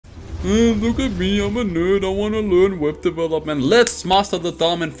Look at me, I'm a nerd, I want to learn web development. Let's master the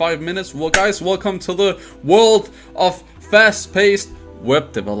DOM in 5 minutes. Well guys, welcome to the world of fast-paced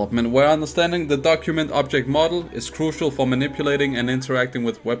web development, where understanding the document object model is crucial for manipulating and interacting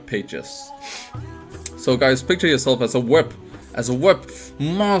with web pages. So guys, picture yourself as a web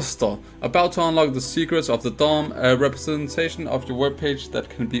master about to unlock the secrets of the DOM, a representation of your web page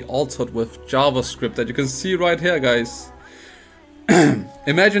that can be altered with JavaScript that you can see right here, guys.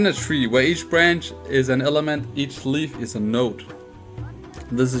 Imagine a tree where each branch is an element, each leaf is a node.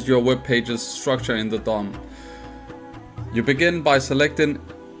 This is your web page's structure in the DOM. You begin by selecting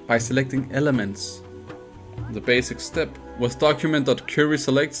elements, the basic step, with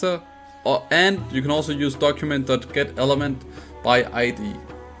document.querySelector, and you can also use document.getElement by ID,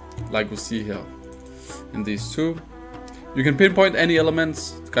 like we see here in these two. You can pinpoint any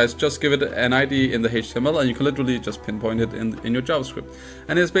elements, guys. Just give it an ID in the HTML and you can literally just pinpoint it in your JavaScript.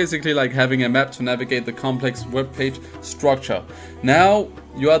 And it's basically like having a map to navigate the complex web page structure. Now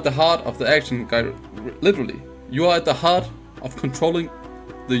you are at the heart of the action, guys. Literally, you are at the heart of controlling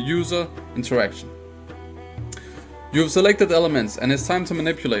the user interaction. You've selected elements and it's time to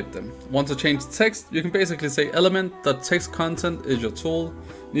manipulate them. Want to change text? You can basically say element.textContent is your tool.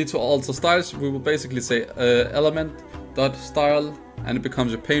 Need to alter styles? We will basically say element.style and it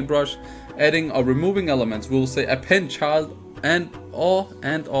becomes your paintbrush. Adding or removing elements, we will say append child and or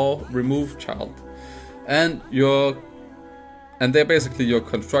remove child. And they're basically your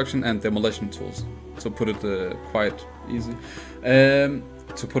construction and demolition tools, to put it quite easy.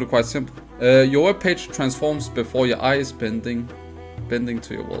 To put it quite simple. Your web page transforms before your eyes, bending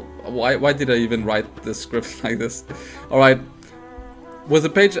to your wall. Why did I even write this script like this? Alright. With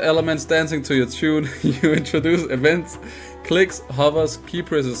the page elements dancing to your tune, you introduce events, clicks, hovers, key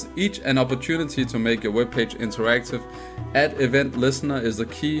presses, each an opportunity to make your web page interactive. Add event listener is the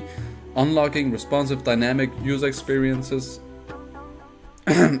key, unlocking responsive dynamic user experiences.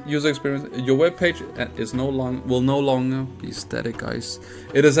 Your web page will no longer be static, guys.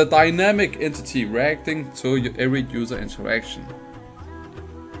 It is a dynamic entity reacting to every user interaction.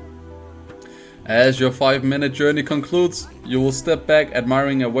 As your 5-minute journey concludes, you will step back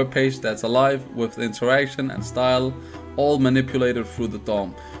admiring a web page that's alive with interaction and style, all manipulated through the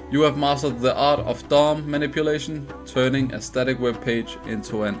DOM. You have mastered the art of DOM manipulation, turning a static web page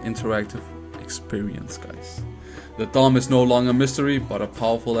into an interactive experience, guys. The DOM is no longer a mystery, but a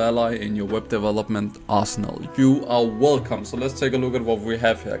powerful ally in your web development arsenal. You are welcome. So let's take a look at what we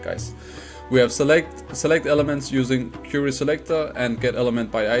have here, guys. We have select elements using querySelector and get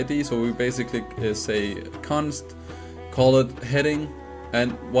element by ID. So we basically say const, call it heading,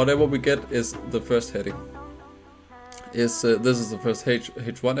 and whatever we get is the first heading. This is the first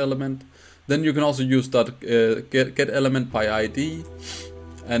h1 element. Then you can also use get element by ID.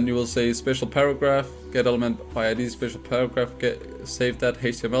 And you will say special paragraph, get element by ID, special paragraph, save that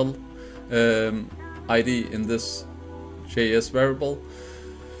HTML ID in this JS variable.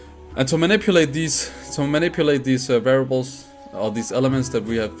 And to manipulate these variables or these elements that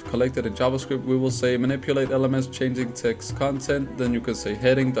we have collected in JavaScript, we will say manipulate elements, changing text content. Then you can say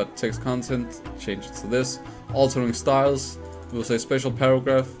heading.text content, change it to this. Altering styles, we will say special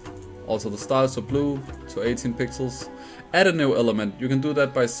paragraph, alter the styles to blue to 18 pixels. Add a new element. You can do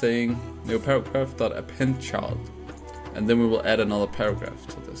that by saying new paragraph.append child, and then we will add another paragraph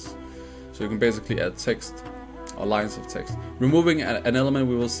to this. So you can basically add text or lines of text. Removing an element,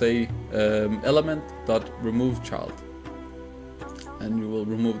 we will say element.remove child, and you will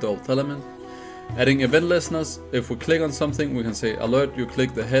remove the old element. Adding event listeners. If we click on something, we can say alert you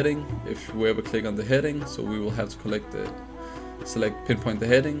click the heading. If we ever click on the heading, so we will have to pinpoint the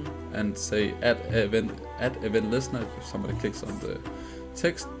heading and say add event listener if somebody clicks on the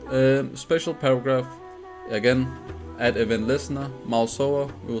text. Special paragraph, again add event listener, mouse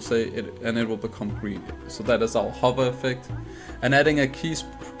over, we will say it and it will become green. So that is our hover effect. And adding a key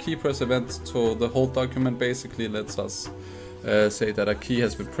press event to the whole document basically lets us say that a key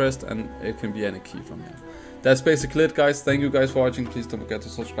has been pressed, and it can be any key from here. That's basically it, guys. Thank you guys for watching. Please don't forget to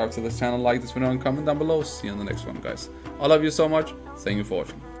subscribe to this channel, like this video, and comment down below. See you on the next one, guys. I love you so much. Thank you for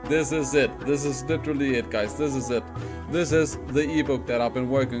watching. This is it. This is literally it, guys. This is it. This is the ebook that I've been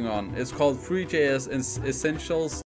working on. It's called Three.js Essentials.